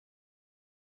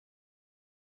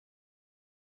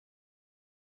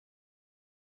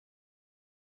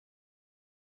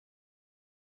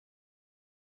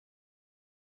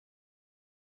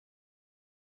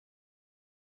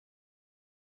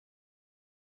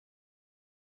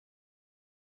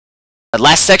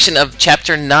Last section of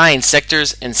chapter 9,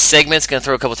 sectors and segments. Going to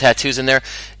throw a couple tattoos in there.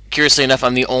 Curiously enough,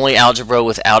 I'm the only Algebro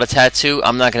without a tattoo.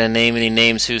 I'm not going to name any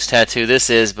names whose tattoo this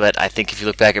is, but I think if you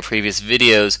look back at previous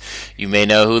videos, you may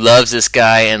know who loves this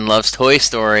guy and loves Toy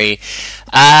Story.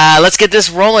 Let's get this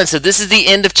rolling. So this is the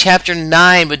end of chapter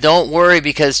 9, but don't worry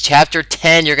because chapter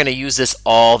 10, you're going to use this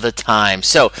all the time.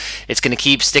 So it's going to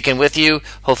keep sticking with you.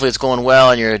 Hopefully it's going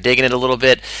well and you're digging it a little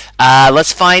bit.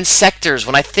 Let's find sectors.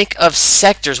 When I think of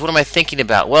sectors, what am I thinking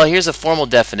about? Well, here's a formal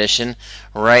definition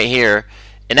right here.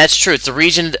 And that's true. It's the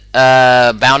region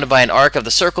bounded by an arc of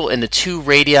the circle and the two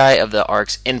radii of the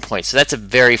arc's endpoint. So that's a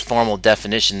very formal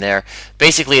definition there.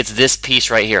 Basically, it's this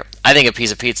piece right here. I think a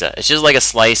piece of pizza. It's just like a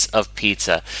slice of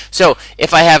pizza. So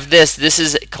if I have this, this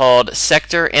is called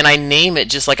sector, and I name it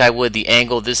just like I would the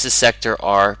angle. This is sector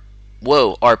R.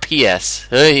 Whoa, RPS.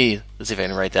 Hey, let's see if I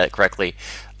can write that correctly.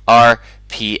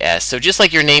 RPS. So just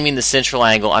like you're naming the central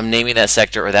angle, I'm naming that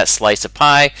sector or that slice of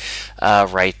pie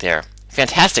right there.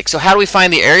 Fantastic. So how do we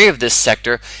find the area of this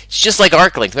sector? It's just like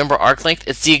arc length. Remember arc length?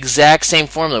 It's the exact same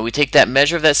formula. We take that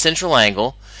measure of that central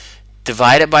angle,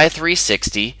 divide it by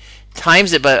 360,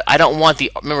 times it, but I don't want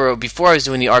the, remember before I was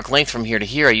doing the arc length from here to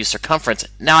here, I used circumference.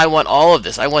 Now I want all of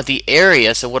this. I want the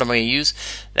area, so what am I going to use?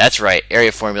 That's right,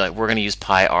 area formula. We're going to use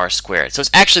pi r squared. So it's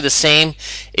actually the same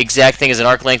exact thing as an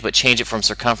arc length, but change it from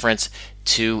circumference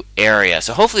to area.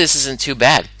 So hopefully this isn't too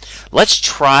bad. Let's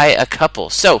try a couple.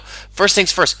 So first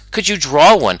things first, could you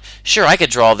draw one? Sure, I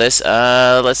could draw this.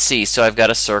 Let's see. So I've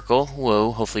got a circle.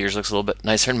 Whoa, hopefully yours looks a little bit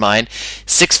nicer than mine.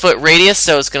 6 foot radius,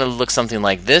 so it's going to look something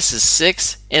like this is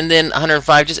 6. And then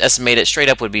 105, just estimate it straight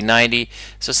up would be 90.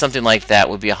 So something like that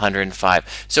would be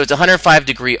 105. So it's a 105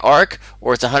 degree arc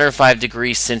or it's a 105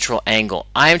 degree central angle.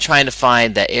 I am trying to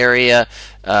find the area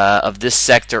of this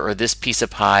sector or this piece of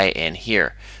pie in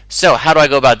here. So how do I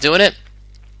go about doing it?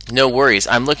 No worries.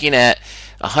 I'm looking at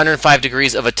 105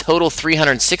 degrees of a total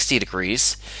 360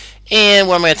 degrees. And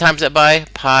what am I going to times that by?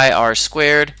 Pi r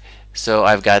squared. So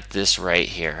I've got this right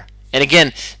here. And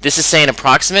again, this is saying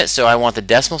approximate, so I want the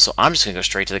decimal, so I'm just going to go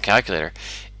straight to the calculator.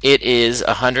 It is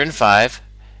 105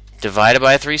 divided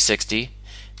by 360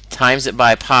 times it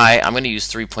by pi. I'm going to use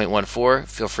 3.14.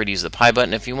 Feel free to use the pi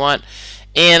button if you want.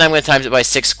 And I'm going to times it by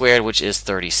 6 squared, which is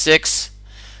 36.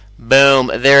 Boom,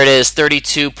 there it is,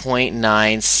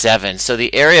 32.97. So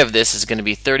the area of this is going to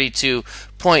be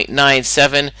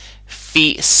 32.97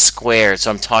 feet squared. So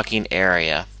I'm talking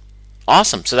area.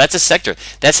 Awesome. So that's a sector.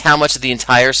 That's how much of the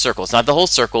entire circle. It's not the whole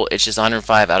circle. It's just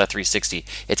 105 out of 360.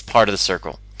 It's part of the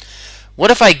circle. What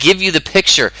if I give you the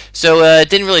picture? So it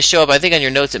didn't really show up. I think on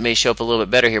your notes it may show up a little bit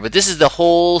better here. But this is the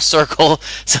whole circle.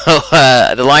 So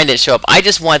the line didn't show up. I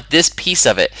just want this piece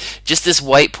of it. Just this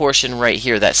white portion right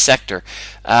here, that sector.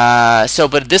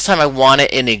 But this time I want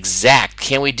it in exact.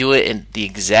 Can we do it in the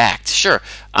exact? Sure.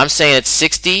 I'm saying it's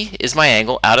 60 is my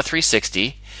angle out of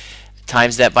 360.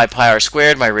 Times that by pi r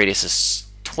squared. My radius is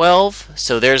 12.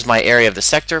 So there's my area of the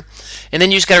sector. And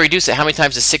then you just got to reduce it. How many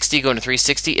times does 60 go into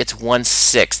 360? It's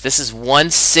 1/6. This is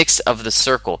 1/6 of the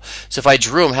circle. So if I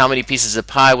drew them, how many pieces of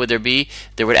pie would there be?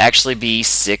 There would actually be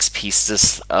 6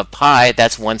 pieces of pie.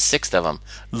 That's 1/6 of them.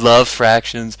 Love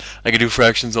fractions. I could do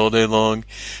fractions all day long.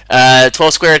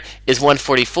 12 squared is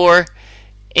 144.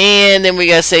 And then we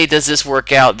got to say, does this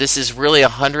work out? This is really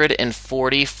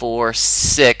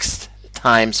 144/6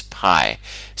 times pi.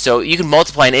 So you can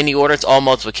multiply in any order. It's all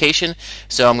multiplication.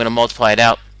 So I'm going to multiply it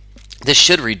out. This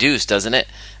should reduce, doesn't it?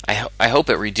 I hope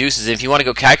it reduces. If you want to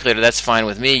go calculator, that's fine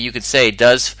with me. You could say,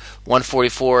 does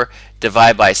 144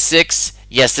 divide by 6?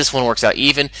 Yes, this one works out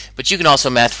even, but you can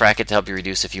also math frac to help you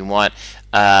reduce if you want.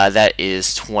 That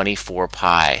is 24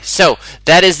 pi. So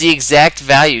that is the exact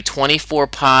value. 24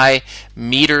 pi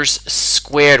meters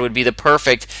squared would be the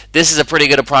perfect. This is a pretty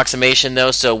good approximation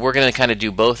though, so we're going to kind of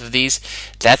do both of these.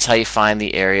 That's how you find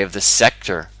the area of the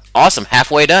sector. Awesome.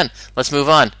 Halfway done. Let's move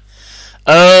on.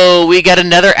 Oh, we got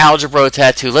another Algebro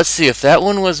tattoo. Let's see if that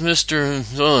one was Mr.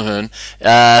 Sullivan.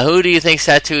 Who do you think's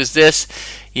tattoo is this?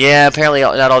 Yeah, apparently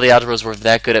not all the Algebros were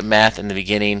that good at math in the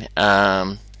beginning.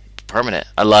 Permanent.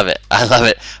 I love it. I love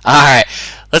it. All right,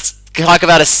 let's talk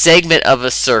about a segment of a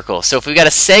circle. So if we've got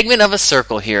a segment of a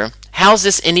circle here, how's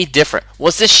this any different?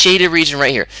 What's this shaded region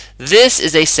right here? This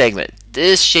is a segment.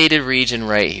 This shaded region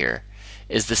right here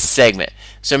is the segment.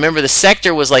 So remember, the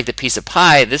sector was like the piece of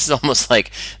pie. This is almost like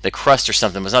the crust or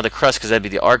something. It's not the crust because that'd be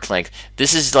the arc length.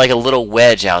 This is like a little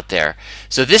wedge out there.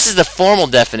 So this is the formal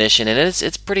definition, and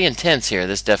it's pretty intense here,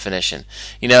 this definition.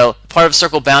 You know, part of a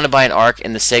circle bounded by an arc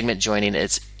and the segment joining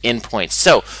its endpoints.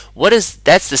 So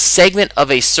that's the segment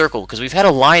of a circle, because we've had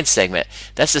a line segment.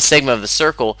 That's the segment of the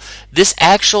circle. This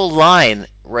actual line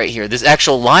right here, this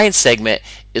actual line segment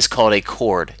is called a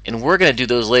chord, and we're going to do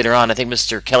those later on. I think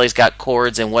Mr. Kelly's got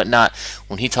chords and whatnot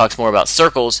when he talks more about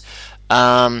circles.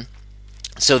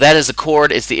 So that is the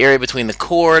chord. It's the area between the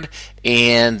chord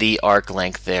and the arc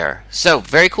length there. So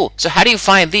very cool. So how do you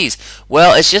find these?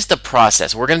 Well, it's just a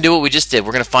process. We're going to do what we just did.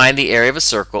 We're going to find the area of a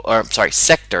circle, or sorry,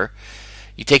 sector.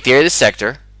 You take the area of the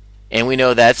sector, and we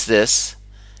know that's this.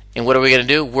 And what are we going to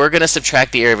do? We're going to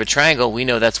subtract the area of a triangle. We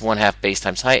know that's 1/2 base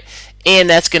times height, and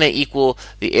that's going to equal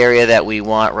the area that we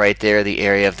want right there, the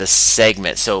area of the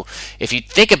segment. So if you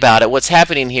think about it, what's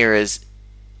happening here is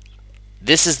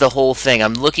this is the whole thing.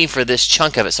 I'm looking for this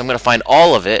chunk of it, so I'm going to find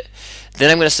all of it. Then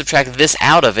I'm going to subtract this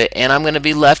out of it, and I'm going to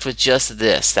be left with just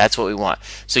this. That's what we want.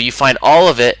 So you find all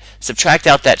of it, subtract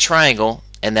out that triangle,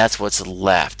 and that's what's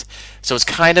left. So it's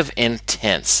kind of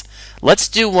intense. Let's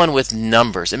do one with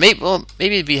numbers. And maybe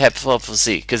it'd be helpful to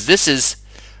see, because this is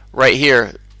right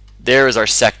here. There is our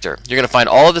sector. You're going to find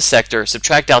all of the sector,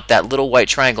 subtract out that little white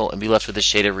triangle, and be left with the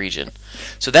shaded region.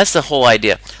 So that's the whole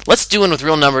idea. Let's do one with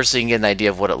real numbers so you can get an idea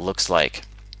of what it looks like.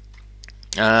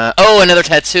 Oh, another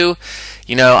tattoo.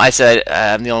 You know, I said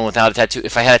I'm the only one without a tattoo.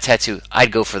 If I had a tattoo,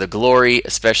 I'd go for the glory,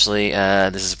 especially.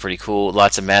 This is pretty cool.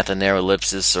 Lots of math in there,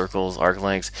 ellipses, circles, arc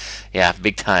lengths. Yeah,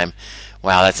 big time.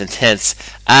 Wow, that's intense.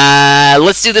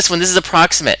 Let's do this one. This is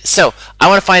approximate. So I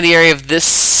want to find the area of this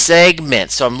segment.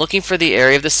 So I'm looking for the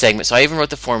area of the segment. So I even wrote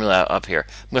the formula up here.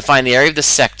 I'm going to find the area of the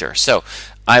sector. So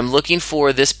I'm looking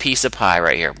for this piece of pie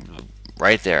right here,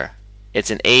 right there.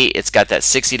 It's an 8. It's got that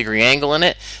 60-degree angle in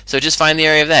it. So just find the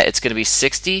area of that. It's going to be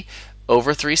 60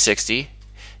 over 360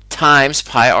 times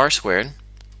pi r squared.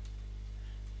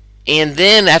 And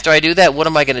then after I do that, what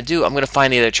am I going to do? I'm going to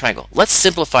find the other triangle. Let's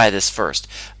simplify this first.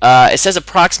 It says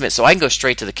approximate, so I can go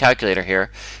straight to the calculator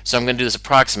here. So I'm going to do this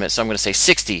approximate. So I'm going to say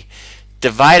 60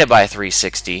 divided by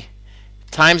 360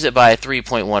 times it by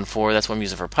 3.14. That's what I'm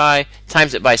using for pi.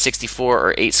 Times it by 64,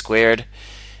 or 8 squared.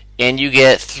 And you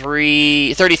get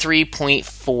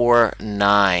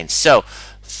 33.49. So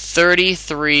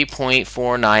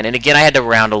 33.49. And again, I had to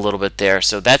round a little bit there.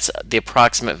 So that's the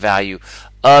approximate value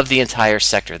of the entire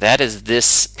sector. That is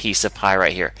this piece of pie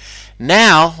right here.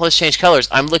 Now, let's change colors.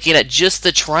 I'm looking at just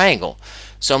the triangle.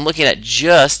 So I'm looking at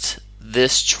just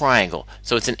this triangle.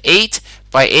 So it's an 8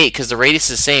 by 8 because the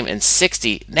radius is the same, and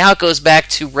 60. Now it goes back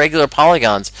to regular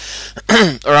polygons.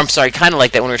 Or I'm sorry, kind of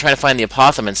like that when we're trying to find the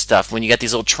apothem and stuff. When you got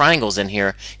these little triangles in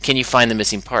here, can you find the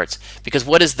missing parts? Because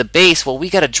what is the base? Well, we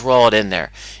got to draw it in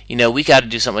there. You know, we got to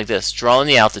do something like this. Draw in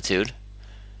the altitude.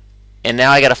 And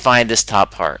now I got to find this top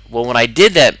part. Well, when I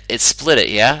did that, it split it,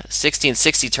 yeah? 60 and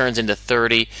 60 turns into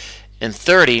 30 and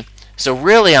 30. So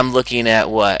really I'm looking at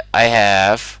what? I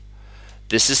have,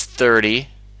 this is 30.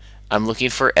 I'm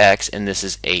looking for x, and this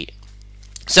is 8.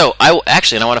 So I want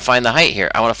to find the height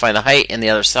here. I want to find the height in the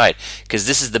other side, because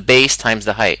this is the base times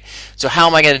the height. So how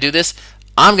am I going to do this?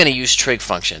 I'm going to use trig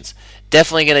functions.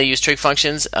 Definitely going to use trig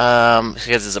functions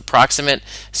because it's approximate.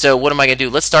 So what am I going to do?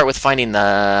 Let's start with finding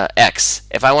the x.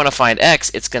 If I want to find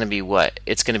x, it's going to be what?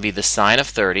 It's going to be the sine of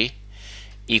 30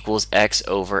 equals x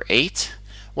over 8.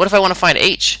 What if I want to find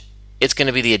h? It's going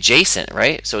to be the adjacent,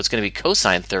 right? So it's going to be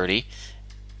cosine 30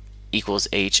 equals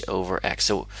h over x.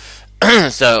 So,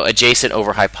 so adjacent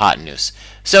over hypotenuse.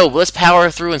 So let's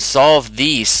power through and solve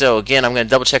these. So again, I'm going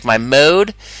to double check my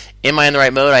mode. Am I in the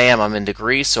right mode? I am. I'm in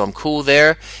degrees, so I'm cool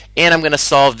there. And I'm going to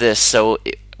solve this. So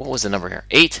what was the number here?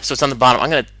 8. So it's on the bottom. I'm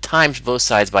going to times both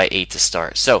sides by 8 to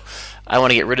start. So I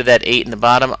want to get rid of that 8 in the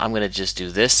bottom. I'm going to just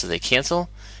do this so they cancel.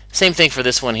 Same thing for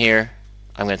this one here.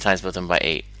 I'm going to times both of them by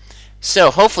 8. So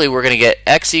hopefully we're going to get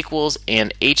x equals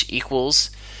and h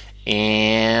equals.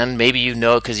 And maybe you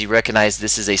know it because you recognize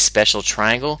this is a special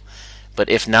triangle. But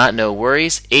if not, no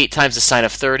worries. 8 times the sine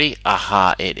of 30.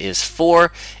 Aha, it is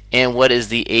 4. And what is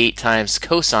the 8 times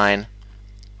cosine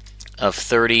of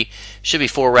 30? Should be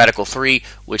 4 radical 3,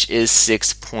 which is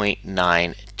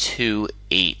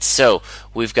 6.928. So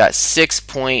we've got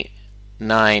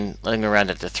 6.9, let me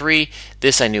round it to 3.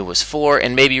 This I knew was 4,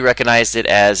 and maybe you recognized it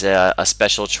as a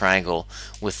special triangle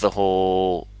with the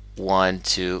whole 1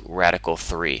 to radical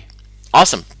 3.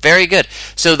 Awesome, very good.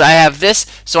 So I have this,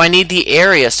 so I need the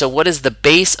area. So what is the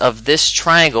base of this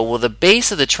triangle? Well, the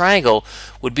base of the triangle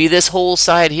would be this whole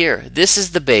side here. This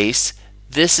is the base,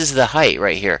 this is the height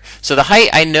right here. So the height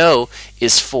I know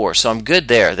is 4, so I'm good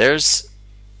there.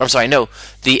 I'm sorry, no,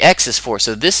 the x is 4,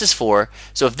 so this is 4.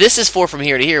 So if this is 4 from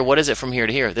here to here, what is it from here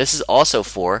to here? This is also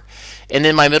 4. And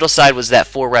then my middle side was that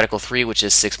 4 radical 3, which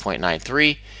is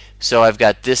 6.93. So I've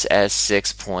got this as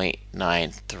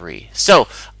 6.93. So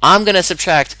I'm going to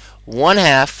subtract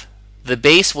 1/2. The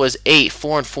base was 8.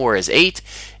 4 and 4 is 8.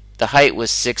 The height was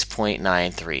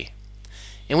 6.93.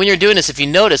 And when you're doing this, if you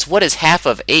notice, what is half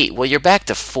of 8? Well, you're back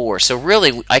to 4. So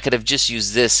really, I could have just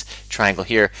used this triangle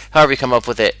here. However you come up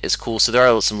with it is cool. So there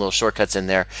are some little shortcuts in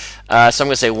there. So I'm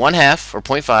going to say 1/2, or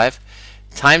 0.5,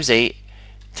 times 8,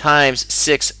 times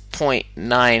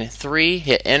 6.93.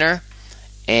 Hit enter.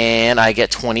 And I get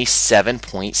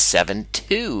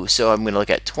 27.72. So I'm going to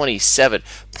look at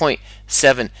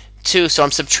 27.72. So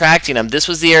I'm subtracting them. This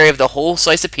was the area of the whole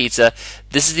slice of pizza.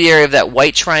 This is the area of that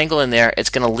white triangle in there.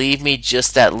 It's going to leave me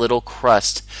just that little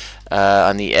crust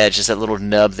on the edge, just that little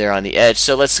nub there on the edge.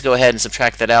 So let's go ahead and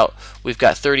subtract that out. We've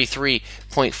got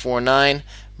 33.49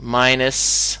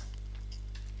 minus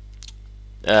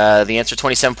the answer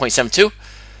 27.72.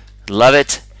 Love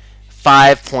it.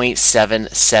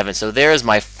 5.77. So there's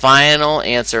my final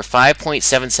answer,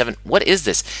 5.77. What is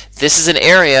this? This is an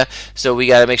area, so we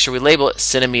got to make sure we label it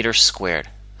centimeters squared.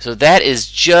 So that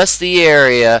is just the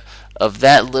area of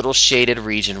that little shaded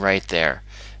region right there.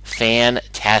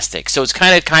 Fantastic. So it's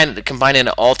kind of combining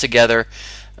it all together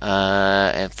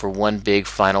and for one big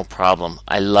final problem.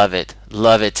 I love it.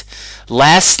 Love it.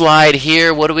 Last slide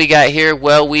here. What do we got here?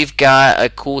 Well, we've got a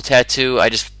cool tattoo. I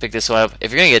just picked this one up.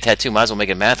 If you're going to get a tattoo, might as well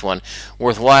make a math one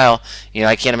worthwhile. You know,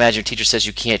 I can't imagine your teacher says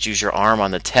you can't use your arm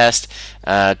on the test.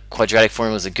 Quadratic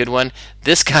formula is a good one.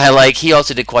 This guy, he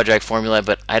also did quadratic formula,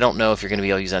 but I don't know if you're going to be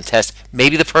able to use it on test.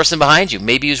 Maybe the person behind you.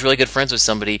 Maybe he was really good friends with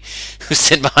somebody who's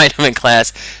sitting behind him in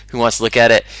class who wants to look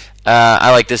at it. I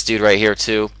like this dude right here,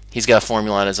 too. He's got a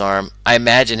formula on his arm. I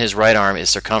imagine his right arm is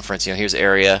circumference. You know, here's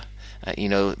area. You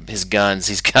know, his guns.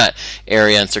 He's got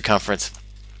area and circumference.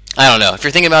 I don't know. If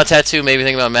you're thinking about a tattoo, maybe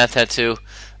think about a math tattoo.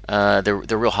 They're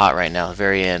real hot right now, the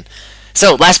very end.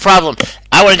 So, last problem.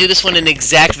 I want to do this one in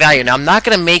exact value. Now, I'm not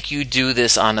going to make you do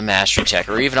this on the mastery check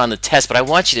or even on the test, but I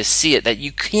want you to see it, that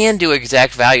you can do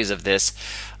exact values of this.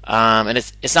 And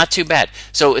it's not too bad.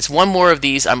 So, it's one more of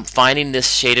these. I'm finding this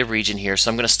shaded region here.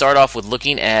 So, I'm going to start off with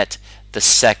looking at the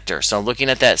sector. So I'm looking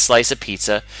at that slice of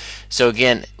pizza. So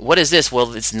again, what is this?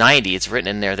 Well, it's 90. It's written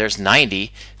in there. There's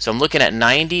 90. So I'm looking at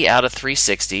 90 out of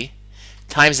 360.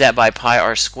 Times that by pi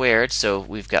r squared. So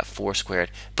we've got 4 squared.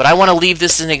 But I want to leave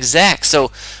this in exact.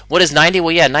 So what is 90?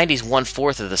 Well, yeah, 90 is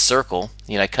 1/4 of the circle.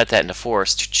 You know, I cut that into 4.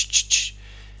 It's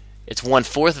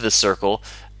 1/4 of the circle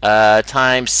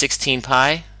times 16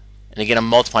 pi. And again, I'm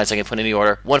multiplying so I can put in any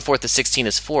order. 1/4 of 16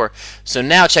 is 4. So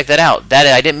now check that out. That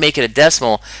I didn't make it a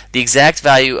decimal. The exact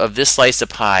value of this slice of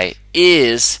pie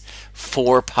is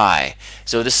 4 pi.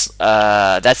 So this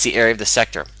that's the area of the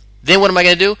sector. Then what am I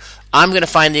going to do? I'm going to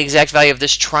find the exact value of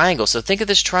this triangle. So think of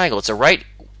this triangle. It's a right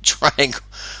triangle.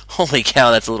 Holy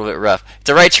cow, that's a little bit rough. It's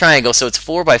a right triangle, so it's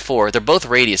 4 by 4. They're both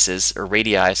radiuses, or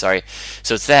radii, sorry.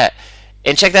 So it's that.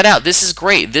 And check that out. This is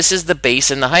great. This is the base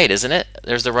and the height, isn't it?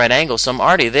 There's the right angle, so I'm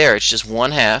already there. It's just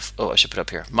 1/2. Oh, I should put it up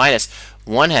here. Minus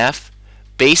 1/2.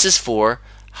 Base is 4.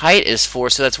 Height is 4,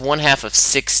 so that's 1/2 of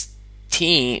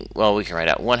 16. Well, we can write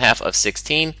out 1/2 of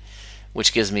 16,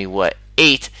 which gives me what?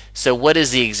 8. So what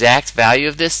is the exact value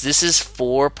of this? This is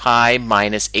 4 pi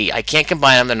minus 8. I can't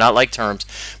combine them. They're not like terms.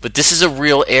 But this is a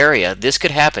real area. This could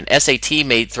happen. SAT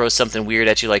may throw something weird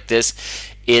at you like this.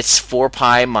 It's 4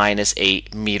 pi minus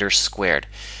 8 meters squared.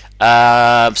 So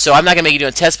I'm not going to make you do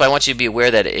a test, but I want you to be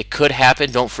aware that it could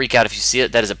happen. Don't freak out if you see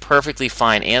it. That is a perfectly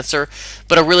fine answer.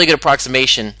 But a really good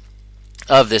approximation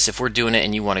of this, if we're doing it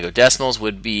and you want to go decimals,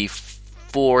 would be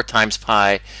 4 times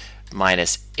pi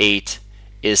minus 8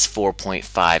 is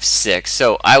 4.56.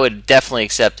 So I would definitely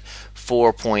accept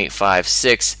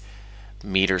 4.56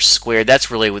 meters squared.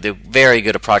 That's really a very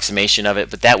good approximation of it,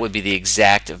 but that would be the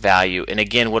exact value. And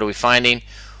again, what are we finding?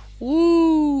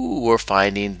 Woo! We're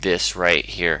finding this right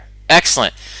here.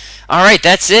 Excellent. All right,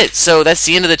 that's it. So that's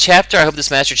the end of the chapter. I hope this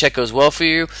master check goes well for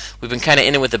you. We've been kind of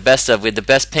in it with the best of. We had the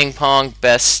best ping pong,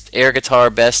 best air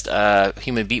guitar, best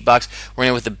human beatbox. We're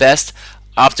in it with the best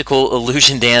optical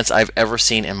illusion dance I've ever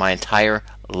seen in my entire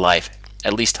life.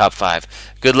 At least top 5.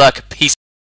 Good luck. Peace.